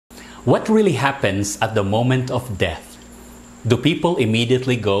What really happens at the moment of death? Do people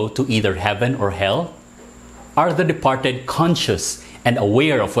immediately go to either heaven or hell? Are the departed conscious and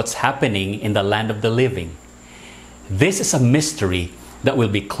aware of what's happening in the land of the living? This is a mystery that will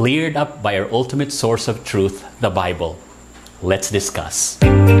be cleared up by our ultimate source of truth, the Bible. Let's discuss.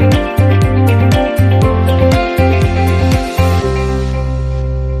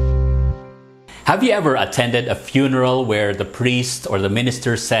 Have you ever attended a funeral where the priest or the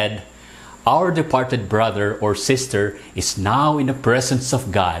minister said, "Our departed brother or sister is now in the presence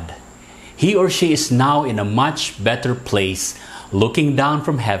of God. He or she is now in a much better place, looking down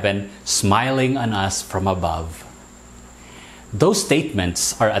from heaven, smiling on us from above." Those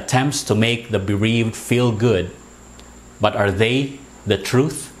statements are attempts to make the bereaved feel good, but are they the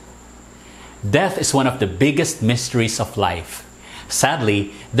truth? Death is one of the biggest mysteries of life.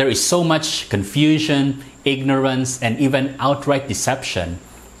 Sadly, there is so much confusion, ignorance, and even outright deception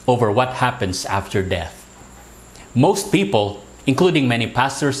over what happens after death. Most people, including many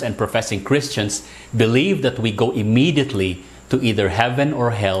pastors and professing Christians, believe that we go immediately to either heaven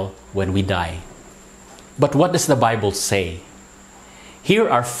or hell when we die. But what does the Bible say? Here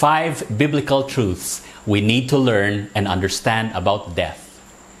are 5 biblical truths we need to learn and understand about death.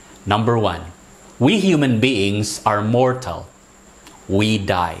 Number 1, we human beings are mortal. We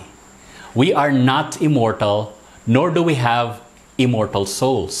die. We are not immortal, nor do we have immortal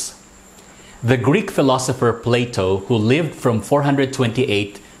souls. The Greek philosopher Plato, who lived from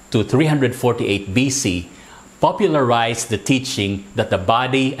 428 to 348 BC, popularized the teaching that the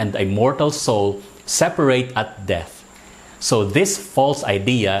body and the immortal soul separate at death. So this false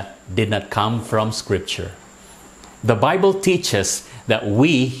idea did not come from Scripture. The Bible teaches that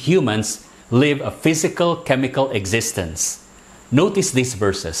we humans live a physical, chemical existence. Notice these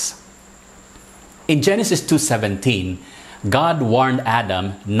verses. In Genesis 2:17, God warned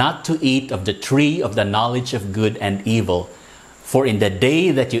Adam not to eat of the tree of the knowledge of good and evil, for in the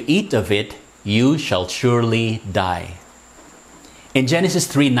day that you eat of it, you shall surely die. In Genesis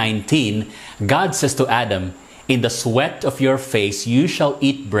 3:19, God says to Adam, "In the sweat of your face you shall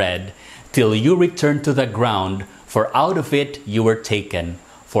eat bread, till you return to the ground, for out of it you were taken.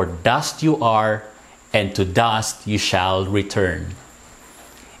 For dust you are, and to dust you shall return."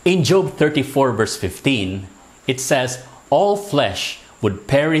 In Job 34 verse 15, it says, "All flesh would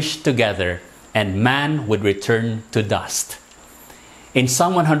perish together, and man would return to dust." In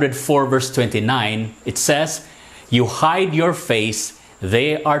Psalm 104 verse 29, it says, "You hide your face,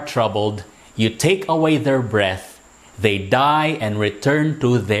 they are troubled. You take away their breath, they die and return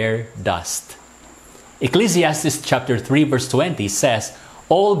to their dust." Ecclesiastes chapter 3 verse 20 says,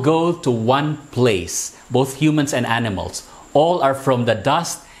 "All go to one place, both humans and animals. All are from the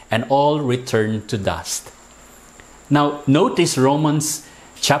dust, and all return to dust." Now, notice Romans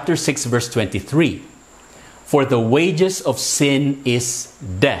chapter 6 verse 23. "For the wages of sin is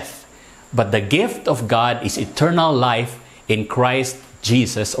death, but the gift of God is eternal life in Christ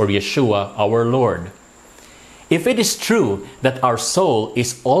Jesus," or Yeshua, our Lord. If it is true that our soul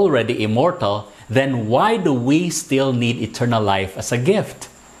is already immortal, then why do we still need eternal life as a gift?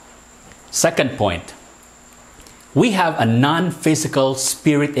 Second point, we have a non-physical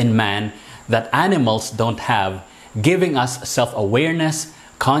spirit in man that animals don't have, giving us self-awareness,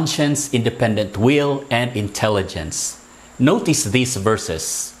 conscience, independent will, and intelligence. Notice these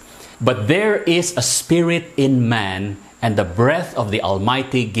verses. "But there is a spirit in man, and the breath of the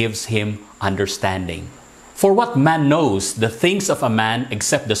Almighty gives him understanding. For what man knows the things of a man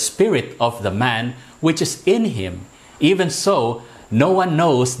except the spirit of the man which is in him? Even so, no one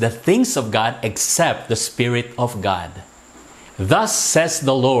knows the things of God except the Spirit of God. Thus says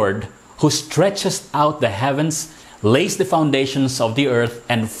the Lord, who stretches out the heavens, lays the foundations of the earth,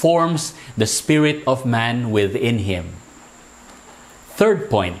 and forms the spirit of man within him." Third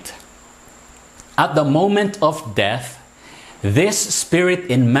point, at the moment of death, this spirit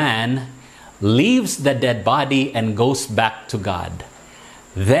in man leaves the dead body and goes back to God.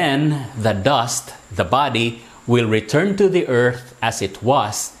 Then the dust, the body, will return to the earth as it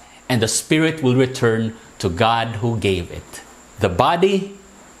was, and the spirit will return to God who gave it. The body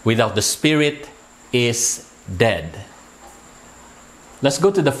without the spirit is dead. Let's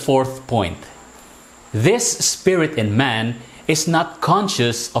go to the fourth point. This spirit in man is not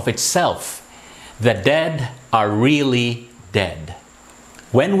conscious of itself. The dead are really dead.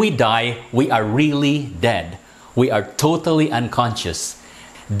 When we die, we are really dead. We are totally unconscious.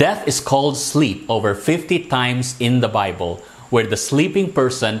 Death is called sleep over 50 times in the Bible, where the sleeping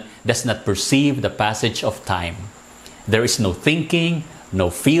person does not perceive the passage of time. There is no thinking, no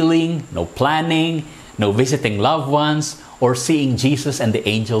feeling, no planning, no visiting loved ones, or seeing Jesus and the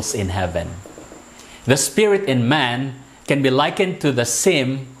angels in heaven. The spirit in man can be likened to the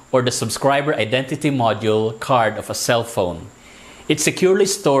SIM or the subscriber identity module card of a cell phone. It securely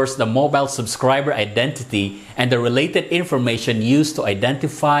stores the mobile subscriber identity and the related information used to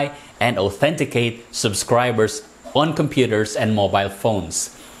identify and authenticate subscribers on computers and mobile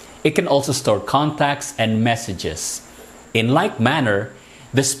phones. It can also store contacts and messages. In like manner,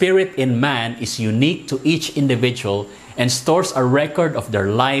 the spirit in man is unique to each individual and stores a record of their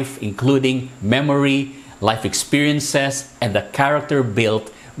life, including memory, life experiences, and the character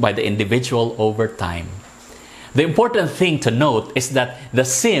built by the individual over time. The important thing to note is that the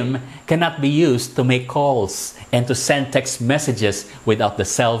SIM cannot be used to make calls and to send text messages without the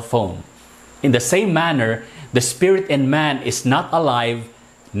cell phone. In the same manner, the spirit in man is not alive,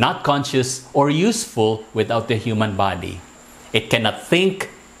 not conscious, or useful without the human body. It cannot think,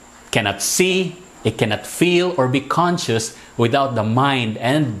 cannot see, it cannot feel or be conscious without the mind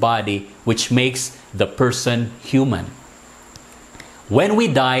and body, which makes the person human. When we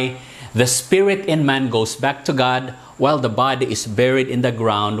die, the spirit in man goes back to God while the body is buried in the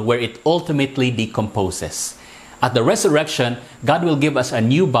ground where it ultimately decomposes. At the resurrection, God will give us a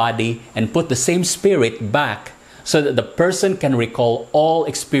new body and put the same spirit back so that the person can recall all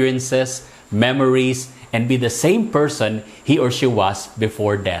experiences, memories, and be the same person he or she was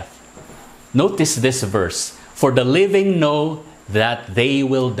before death. Notice this verse, "For the living know that they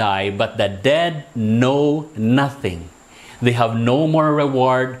will die, but the dead know nothing. They have no more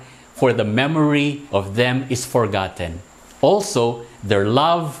reward, for the memory of them is forgotten. Also, their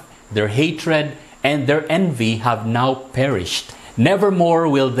love, their hatred, and their envy have now perished. Nevermore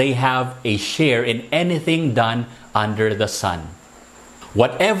will they have a share in anything done under the sun.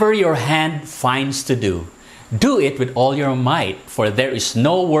 Whatever your hand finds to do, do it with all your might, for there is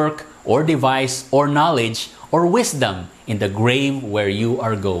no work or device or knowledge or wisdom in the grave where you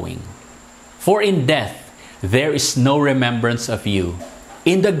are going. For in death there is no remembrance of you.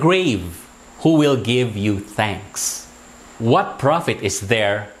 In the grave, who will give you thanks? What profit is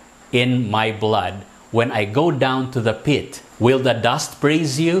there in my blood when I go down to the pit? Will the dust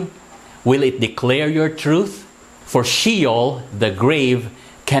praise you? Will it declare your truth? For Sheol, the grave,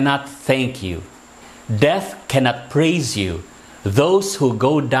 cannot thank you. Death cannot praise you. Those who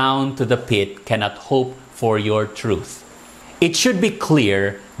go down to the pit cannot hope for your truth. It should be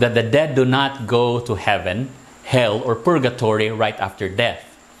clear that the dead do not go to heaven, hell, or purgatory right after death.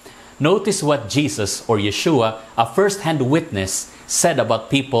 Notice what Jesus or Yeshua, a first-hand witness, said about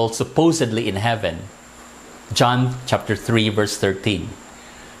people supposedly in heaven. John chapter 3 verse 13.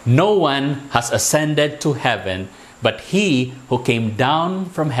 No one has ascended to heaven but he who came down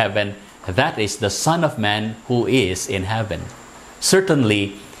from heaven, that is the Son of Man who is in heaven.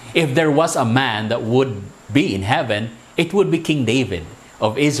 Certainly, if there was a man that would be in heaven, it would be King David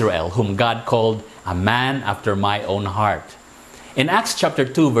of Israel, whom God called a man after my own heart. In Acts chapter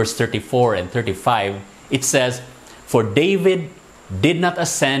 2 verse 34 and 35, it says, For David did not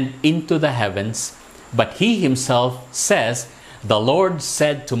ascend into the heavens, but he himself says, The Lord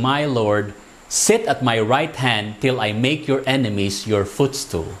said to my Lord, Sit at my right hand till I make your enemies your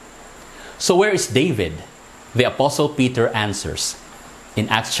footstool. So where is David? The Apostle Peter answers in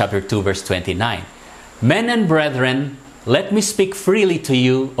Acts chapter 2 verse 29. Men and brethren, let me speak freely to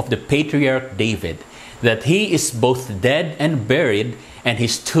you of the patriarch David, that he is both dead and buried, and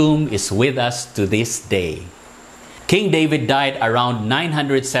his tomb is with us to this day. King David died around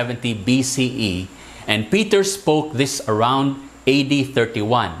 970 BCE, and Peter spoke this around AD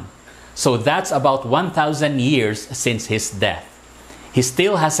 31. So that's about 1,000 years since his death. He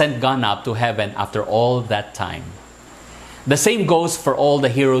still hasn't gone up to heaven after all that time. The same goes for all the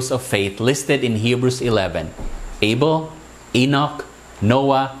heroes of faith listed in Hebrews 11. Abel, Enoch,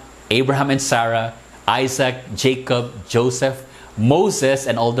 Noah, Abraham and Sarah, Isaac, Jacob, Joseph, Moses,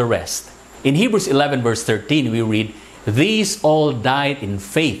 and all the rest. In Hebrews 11 verse 13 we read, These all died in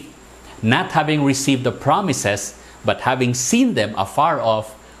faith, not having received the promises, but having seen them afar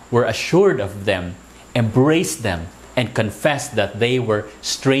off, were assured of them, embraced them, and confessed that they were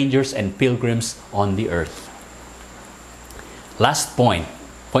strangers and pilgrims on the earth. Last point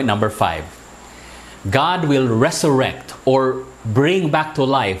number 5. God will resurrect or bring back to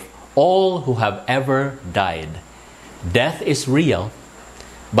life all who have ever died. Death is real,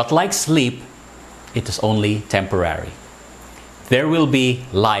 but like sleep, it is only temporary. There will be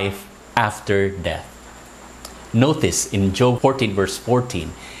life after death. Notice in Job 14 verse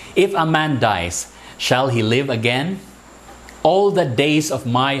 14, If a man dies, shall he live again? All the days of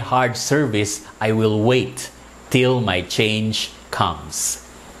my hard service I will wait till my change comes.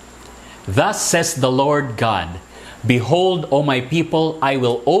 Thus says the Lord God, Behold, O my people, I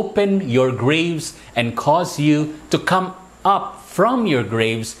will open your graves and cause you to come up from your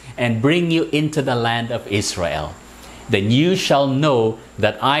graves and bring you into the land of Israel. Then you shall know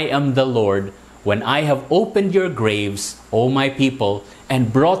that I am the Lord, when I have opened your graves, O my people,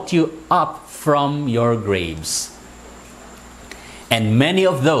 and brought you up from your graves. And many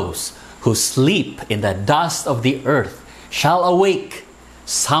of those who sleep in the dust of the earth shall awake,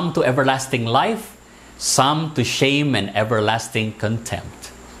 some to everlasting life, some to shame and everlasting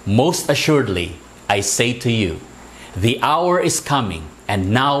contempt. Most assuredly, I say to you, the hour is coming,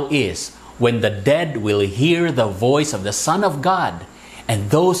 and now is, when the dead will hear the voice of the Son of God, and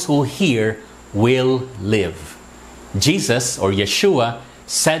those who hear will live. Jesus, or Yeshua,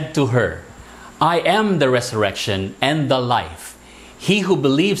 said to her, I am the resurrection and the life. He who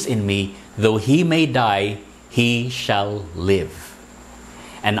believes in me, though he may die, he shall live.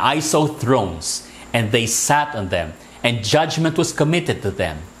 And I saw thrones, and they sat on them, and judgment was committed to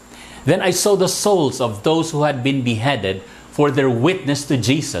them. Then I saw the souls of those who had been beheaded for their witness to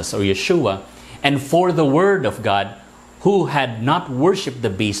Jesus, or Yeshua, and for the word of God, who had not worshipped the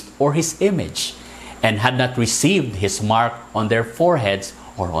beast or his image, and had not received his mark on their foreheads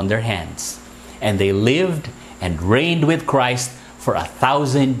or on their hands. And they lived and reigned with Christ for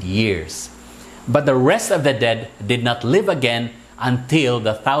 1,000 years. But the rest of the dead did not live again until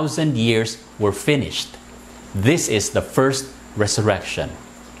the 1,000 years were finished. This is the first resurrection.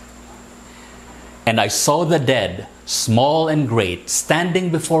 And I saw the dead, small and great, standing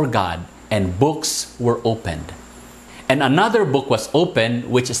before God, and books were opened. And another book was opened,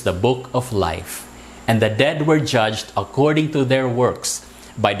 which is the book of life. And the dead were judged according to their works,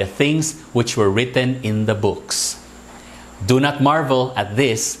 by the things which were written in the books. Do not marvel at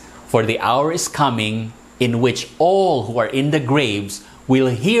this, for the hour is coming in which all who are in the graves will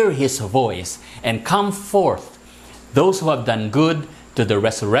hear his voice and come forth, those who have done good to the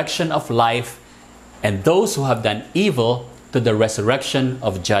resurrection of life, and those who have done evil to the resurrection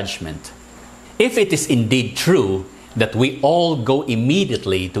of judgment. If it is indeed true that we all go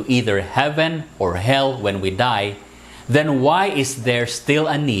immediately to either heaven or hell when we die, then why is there still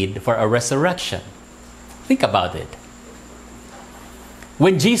a need for a resurrection? Think about it.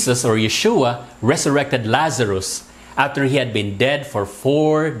 When Jesus, or Yeshua, resurrected Lazarus after he had been dead for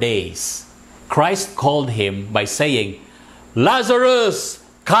 4 days, Christ called him by saying, Lazarus,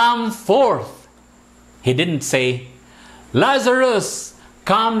 come forth. He didn't say, Lazarus,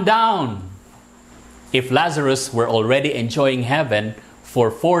 come down. If Lazarus were already enjoying heaven for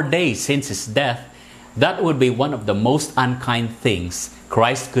 4 days since his death, that would be one of the most unkind things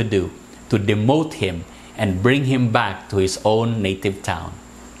Christ could do, to demote him and bring him back to his own native town.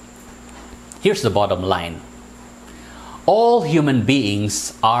 Here's the bottom line. All human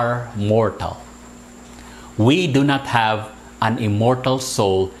beings are mortal. We do not have an immortal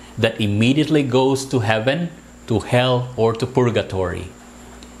soul that immediately goes to heaven, to hell, or to purgatory.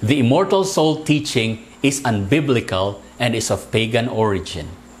 The immortal soul teaching is unbiblical and is of pagan origin.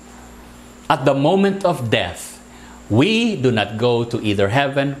 At the moment of death, we do not go to either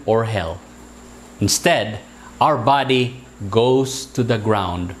heaven or hell. Instead, our body goes to the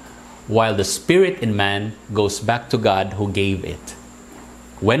ground, while the spirit in man goes back to God who gave it.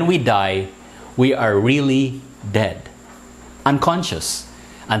 When we die, we are really dead, unconscious,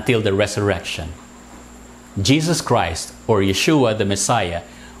 until the resurrection. Jesus Christ, or Yeshua the Messiah,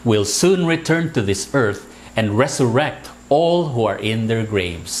 will soon return to this earth and resurrect all who are in their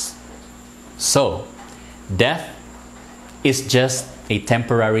graves. So, death is just a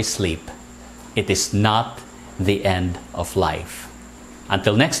temporary sleep. It is not the end of life.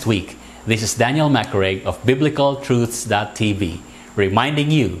 Until next week, this is Daniel Macareg of BiblicalTruths.tv, reminding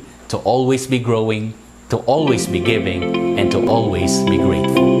you to always be growing, to always be giving, and to always be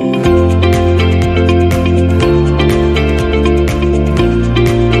grateful.